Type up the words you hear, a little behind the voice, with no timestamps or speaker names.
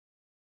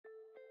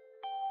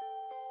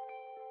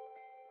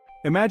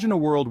Imagine a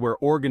world where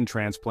organ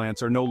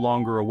transplants are no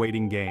longer a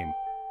waiting game,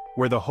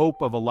 where the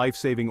hope of a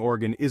life-saving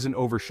organ isn't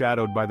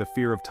overshadowed by the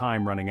fear of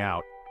time running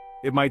out.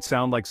 It might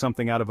sound like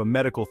something out of a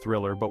medical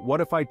thriller, but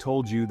what if I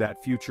told you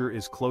that future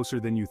is closer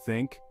than you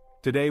think?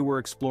 Today we're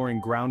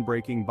exploring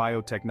groundbreaking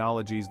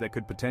biotechnologies that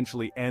could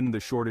potentially end the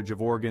shortage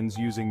of organs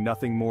using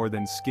nothing more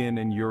than skin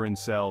and urine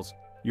cells.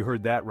 You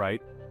heard that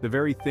right. The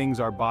very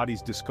things our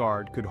bodies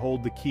discard could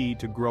hold the key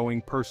to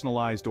growing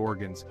personalized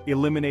organs,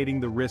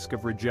 eliminating the risk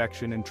of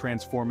rejection and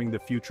transforming the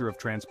future of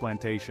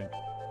transplantation.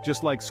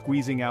 Just like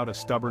squeezing out a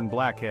stubborn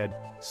blackhead,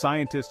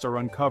 scientists are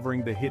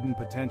uncovering the hidden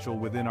potential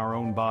within our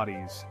own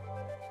bodies.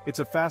 It's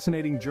a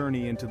fascinating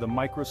journey into the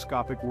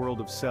microscopic world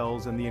of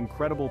cells and the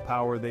incredible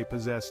power they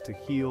possess to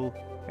heal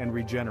and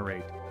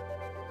regenerate.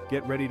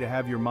 Get ready to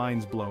have your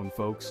minds blown,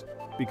 folks,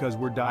 because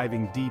we're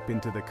diving deep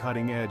into the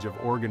cutting edge of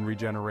organ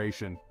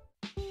regeneration.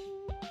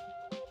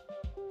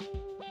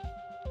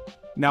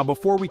 Now,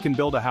 before we can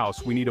build a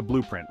house, we need a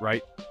blueprint,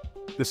 right?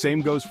 The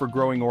same goes for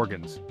growing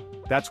organs.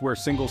 That's where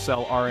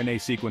single-cell RNA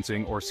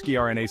sequencing, or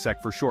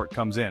skRNA-seq for short,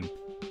 comes in.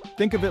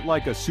 Think of it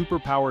like a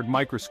super-powered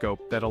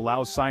microscope that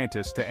allows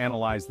scientists to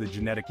analyze the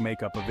genetic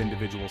makeup of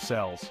individual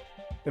cells.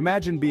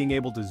 Imagine being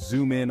able to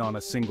zoom in on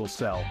a single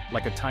cell,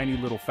 like a tiny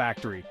little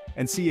factory,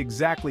 and see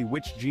exactly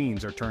which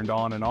genes are turned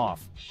on and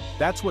off.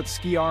 That's what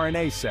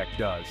skRNA-seq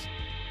does.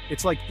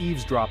 It's like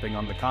eavesdropping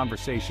on the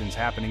conversations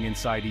happening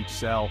inside each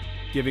cell,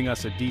 giving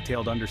us a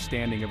detailed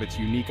understanding of its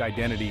unique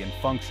identity and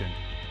function.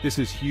 This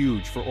is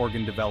huge for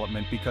organ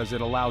development because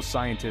it allows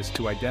scientists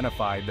to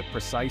identify the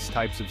precise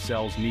types of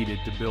cells needed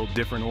to build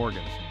different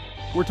organs.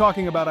 We're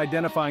talking about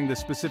identifying the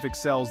specific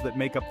cells that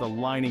make up the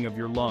lining of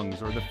your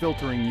lungs or the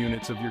filtering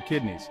units of your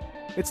kidneys.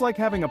 It's like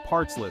having a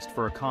parts list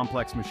for a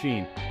complex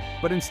machine,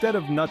 but instead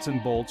of nuts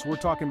and bolts, we're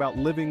talking about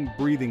living,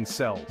 breathing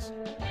cells.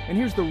 And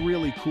here's the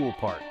really cool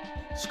part.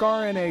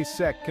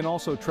 skRNA-seq can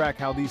also track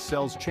how these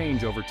cells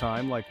change over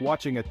time, like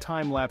watching a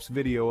time-lapse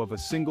video of a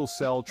single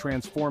cell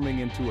transforming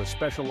into a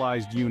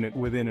specialized unit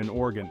within an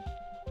organ.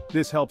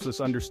 This helps us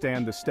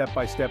understand the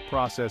step-by-step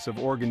process of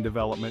organ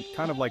development,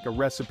 kind of like a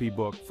recipe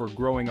book for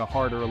growing a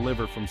heart or a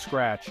liver from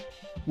scratch.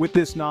 With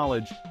this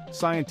knowledge,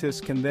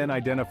 scientists can then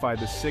identify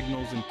the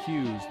signals and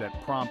cues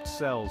that prompt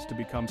cells to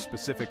become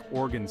specific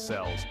organ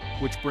cells,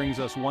 which brings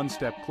us one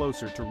step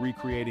closer to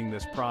recreating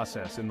this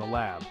process in the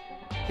lab.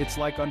 It's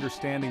like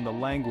understanding the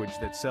language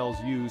that cells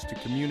use to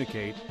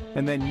communicate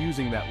and then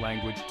using that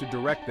language to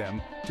direct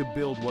them to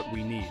build what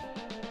we need.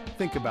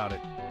 Think about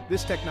it.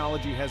 This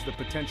technology has the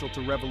potential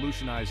to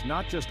revolutionize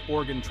not just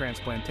organ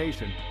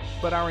transplantation,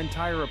 but our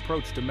entire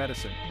approach to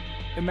medicine.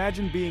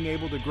 Imagine being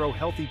able to grow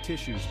healthy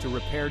tissues to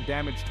repair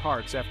damaged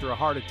hearts after a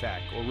heart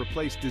attack or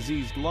replace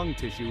diseased lung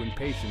tissue in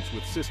patients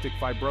with cystic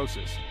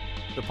fibrosis.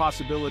 The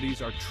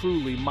possibilities are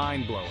truly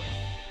mind-blowing,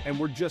 and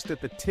we're just at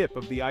the tip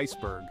of the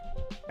iceberg.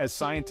 As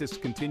scientists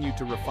continue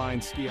to refine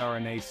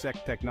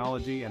skRNA-seq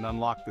technology and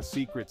unlock the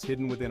secrets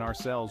hidden within our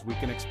cells, we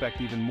can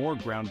expect even more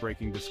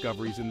groundbreaking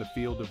discoveries in the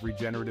field of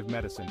regenerative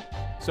medicine.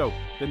 So,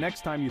 the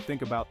next time you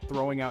think about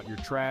throwing out your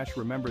trash,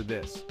 remember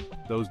this.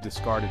 Those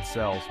discarded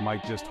cells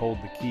might just hold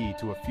the key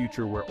to a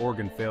future where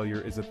organ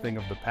failure is a thing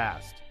of the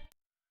past.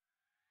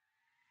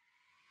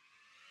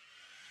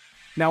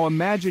 Now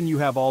imagine you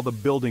have all the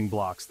building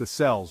blocks, the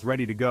cells,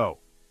 ready to go.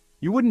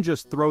 You wouldn't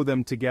just throw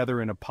them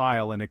together in a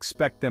pile and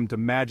expect them to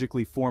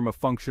magically form a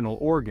functional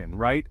organ,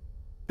 right?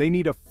 They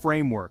need a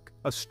framework,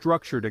 a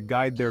structure to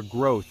guide their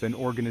growth and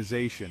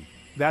organization.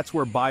 That's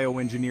where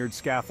bioengineered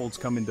scaffolds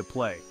come into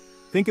play.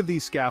 Think of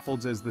these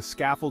scaffolds as the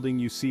scaffolding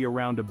you see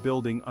around a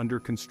building under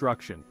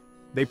construction.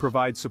 They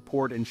provide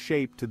support and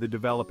shape to the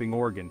developing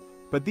organ,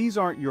 but these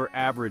aren't your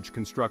average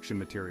construction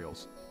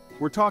materials.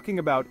 We're talking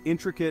about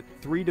intricate,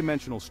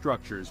 three-dimensional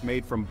structures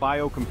made from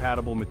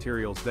biocompatible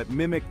materials that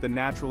mimic the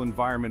natural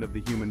environment of the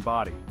human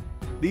body.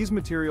 These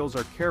materials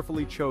are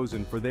carefully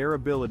chosen for their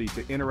ability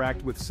to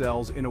interact with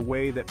cells in a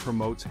way that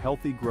promotes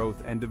healthy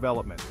growth and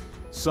development.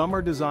 Some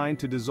are designed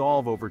to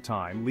dissolve over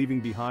time, leaving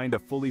behind a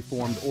fully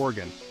formed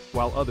organ,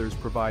 while others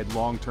provide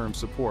long-term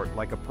support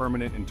like a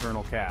permanent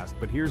internal cast.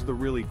 But here's the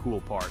really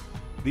cool part.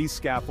 These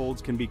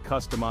scaffolds can be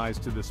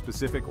customized to the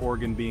specific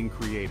organ being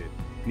created.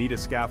 Need a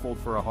scaffold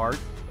for a heart?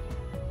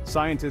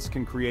 Scientists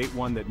can create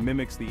one that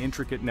mimics the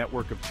intricate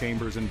network of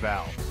chambers and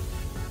valves.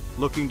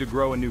 Looking to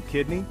grow a new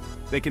kidney?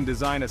 They can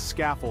design a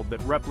scaffold that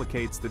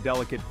replicates the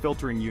delicate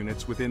filtering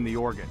units within the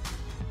organ.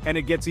 And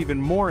it gets even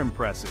more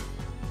impressive.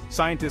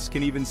 Scientists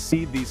can even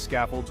seed these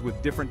scaffolds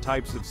with different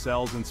types of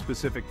cells and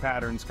specific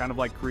patterns, kind of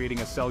like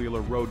creating a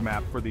cellular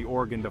roadmap for the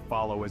organ to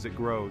follow as it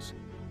grows.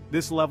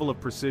 This level of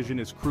precision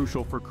is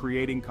crucial for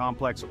creating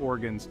complex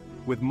organs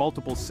with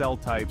multiple cell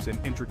types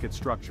and intricate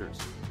structures.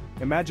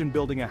 Imagine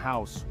building a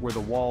house where the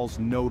walls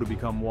know to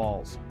become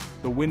walls,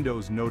 the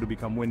windows know to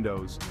become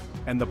windows,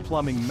 and the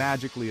plumbing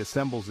magically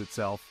assembles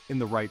itself in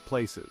the right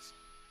places.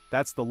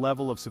 That's the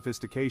level of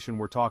sophistication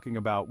we're talking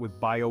about with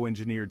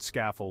bioengineered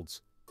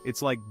scaffolds.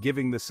 It's like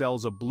giving the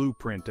cells a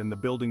blueprint and the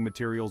building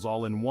materials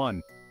all in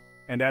one.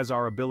 And as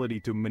our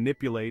ability to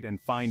manipulate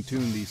and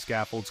fine-tune these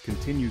scaffolds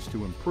continues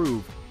to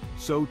improve,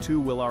 so too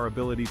will our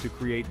ability to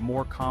create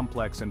more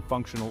complex and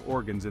functional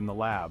organs in the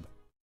lab.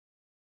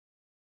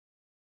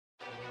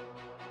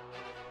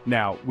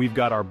 Now, we've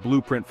got our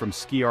blueprint from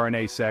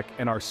skRNA-seq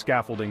and our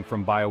scaffolding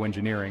from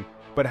bioengineering,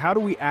 but how do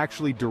we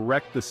actually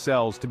direct the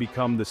cells to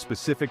become the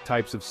specific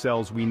types of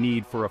cells we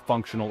need for a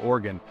functional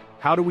organ?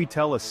 How do we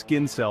tell a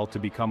skin cell to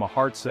become a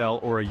heart cell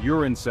or a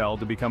urine cell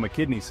to become a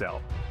kidney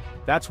cell?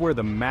 That's where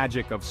the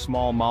magic of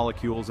small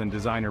molecules and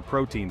designer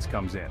proteins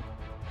comes in.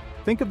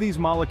 Think of these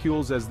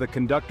molecules as the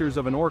conductors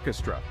of an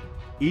orchestra,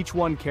 each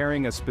one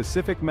carrying a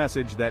specific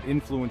message that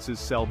influences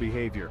cell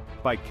behavior.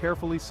 By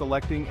carefully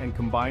selecting and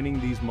combining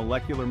these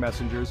molecular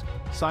messengers,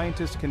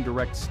 scientists can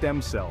direct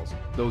stem cells,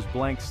 those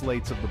blank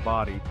slates of the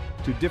body,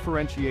 to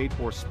differentiate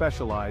or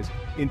specialize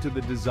into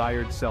the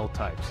desired cell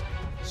types.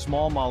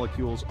 Small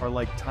molecules are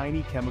like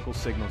tiny chemical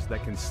signals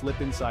that can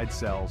slip inside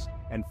cells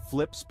and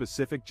flip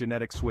specific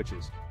genetic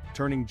switches,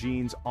 turning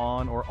genes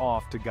on or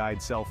off to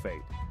guide cell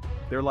fate.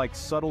 They're like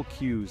subtle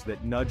cues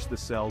that nudge the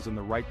cells in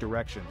the right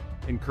direction,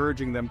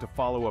 encouraging them to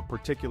follow a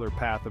particular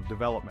path of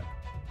development.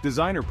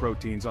 Designer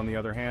proteins, on the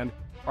other hand,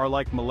 are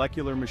like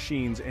molecular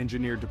machines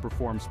engineered to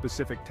perform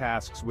specific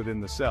tasks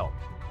within the cell.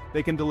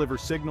 They can deliver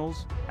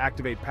signals,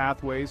 activate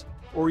pathways,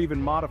 or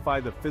even modify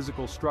the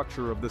physical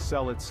structure of the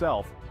cell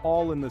itself,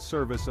 all in the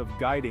service of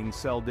guiding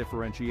cell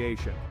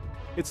differentiation.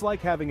 It's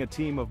like having a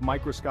team of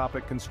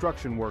microscopic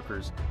construction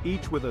workers,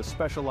 each with a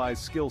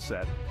specialized skill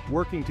set,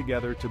 working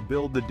together to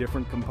build the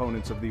different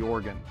components of the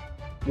organ.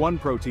 One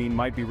protein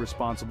might be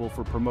responsible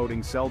for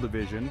promoting cell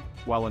division,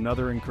 while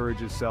another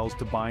encourages cells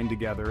to bind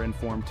together and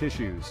form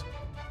tissues.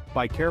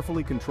 By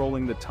carefully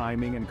controlling the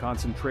timing and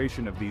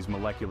concentration of these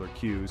molecular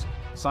cues,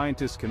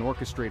 scientists can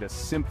orchestrate a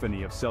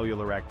symphony of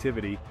cellular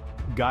activity,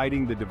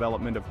 guiding the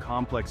development of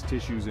complex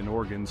tissues and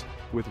organs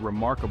with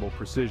remarkable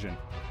precision.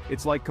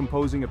 It's like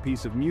composing a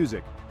piece of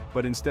music,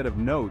 but instead of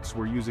notes,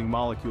 we're using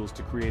molecules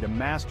to create a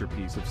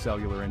masterpiece of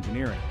cellular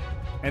engineering.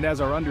 And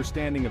as our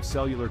understanding of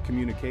cellular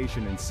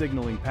communication and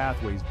signaling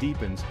pathways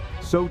deepens,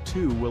 so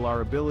too will our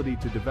ability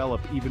to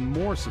develop even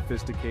more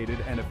sophisticated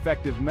and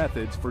effective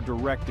methods for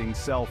directing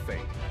cell fate.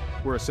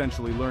 We're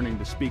essentially learning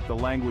to speak the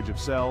language of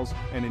cells,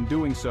 and in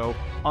doing so,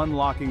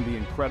 unlocking the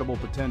incredible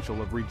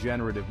potential of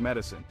regenerative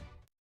medicine.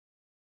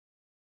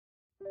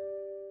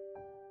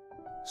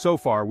 So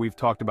far, we've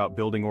talked about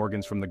building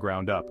organs from the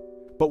ground up.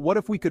 But what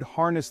if we could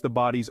harness the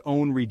body's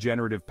own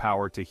regenerative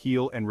power to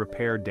heal and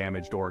repair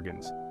damaged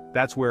organs?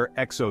 That's where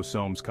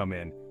exosomes come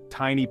in,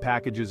 tiny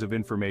packages of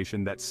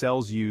information that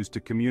cells use to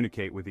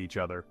communicate with each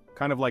other,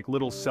 kind of like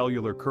little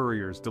cellular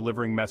couriers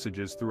delivering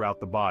messages throughout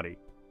the body.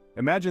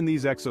 Imagine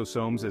these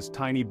exosomes as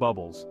tiny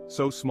bubbles,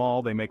 so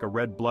small they make a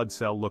red blood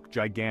cell look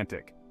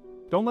gigantic.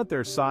 Don't let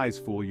their size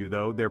fool you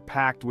though, they're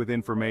packed with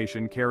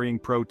information carrying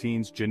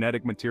proteins,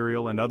 genetic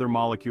material, and other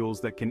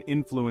molecules that can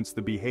influence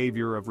the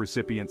behavior of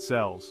recipient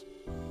cells.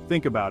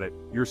 Think about it,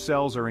 your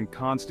cells are in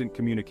constant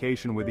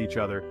communication with each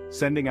other,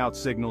 sending out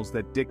signals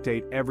that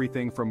dictate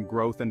everything from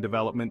growth and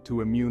development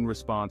to immune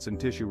response and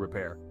tissue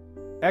repair.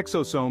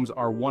 Exosomes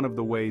are one of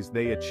the ways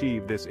they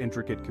achieve this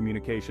intricate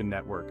communication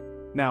network.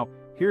 Now,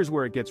 here's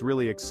where it gets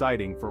really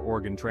exciting for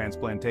organ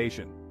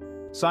transplantation.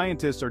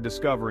 Scientists are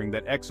discovering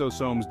that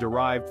exosomes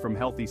derived from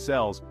healthy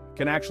cells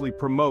can actually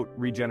promote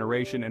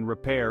regeneration and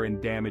repair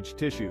in damaged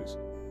tissues.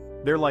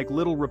 They're like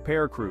little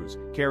repair crews,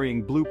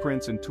 carrying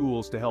blueprints and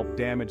tools to help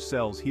damaged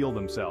cells heal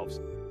themselves.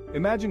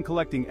 Imagine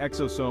collecting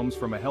exosomes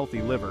from a healthy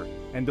liver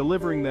and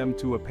delivering them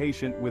to a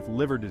patient with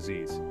liver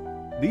disease.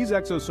 These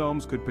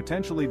exosomes could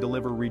potentially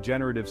deliver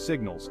regenerative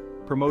signals,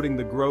 promoting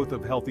the growth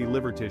of healthy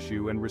liver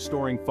tissue and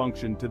restoring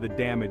function to the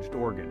damaged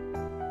organ.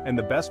 And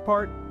the best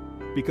part?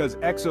 Because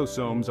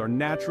exosomes are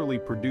naturally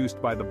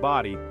produced by the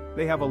body,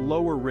 they have a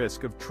lower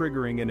risk of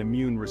triggering an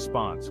immune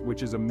response,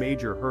 which is a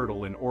major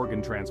hurdle in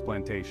organ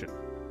transplantation.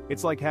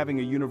 It's like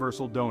having a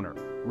universal donor,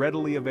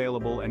 readily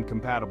available and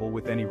compatible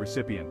with any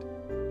recipient.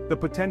 The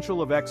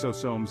potential of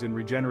exosomes in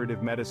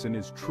regenerative medicine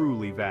is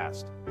truly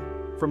vast.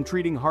 From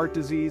treating heart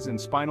disease and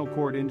spinal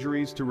cord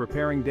injuries to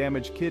repairing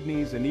damaged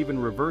kidneys and even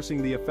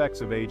reversing the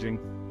effects of aging,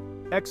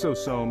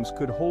 exosomes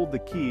could hold the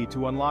key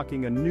to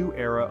unlocking a new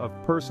era of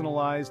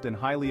personalized and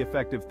highly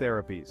effective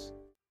therapies.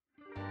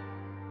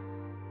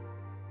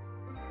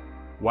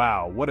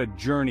 Wow, what a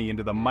journey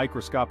into the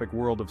microscopic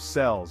world of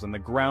cells and the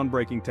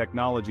groundbreaking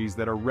technologies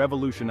that are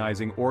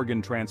revolutionizing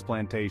organ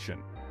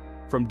transplantation.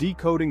 From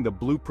decoding the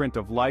blueprint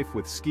of life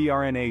with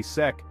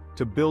skRNA-seq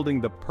to building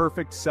the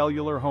perfect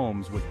cellular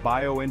homes with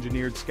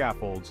bioengineered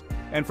scaffolds,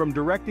 and from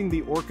directing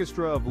the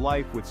orchestra of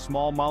life with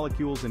small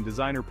molecules and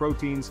designer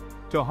proteins,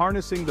 to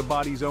harnessing the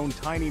body's own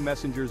tiny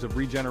messengers of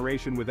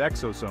regeneration with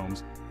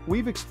exosomes,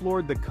 we've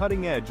explored the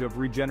cutting edge of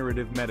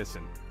regenerative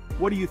medicine.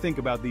 What do you think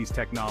about these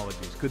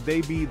technologies? Could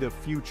they be the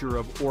future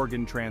of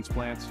organ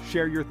transplants?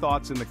 Share your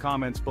thoughts in the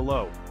comments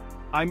below.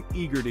 I'm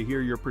eager to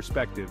hear your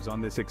perspectives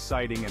on this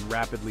exciting and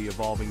rapidly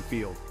evolving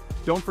field.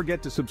 Don't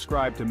forget to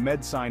subscribe to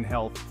MedSign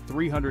Health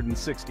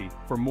 360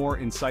 for more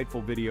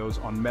insightful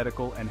videos on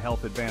medical and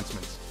health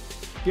advancements.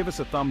 Give us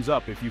a thumbs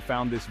up if you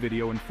found this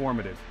video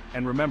informative,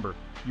 and remember,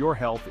 your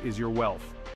health is your wealth.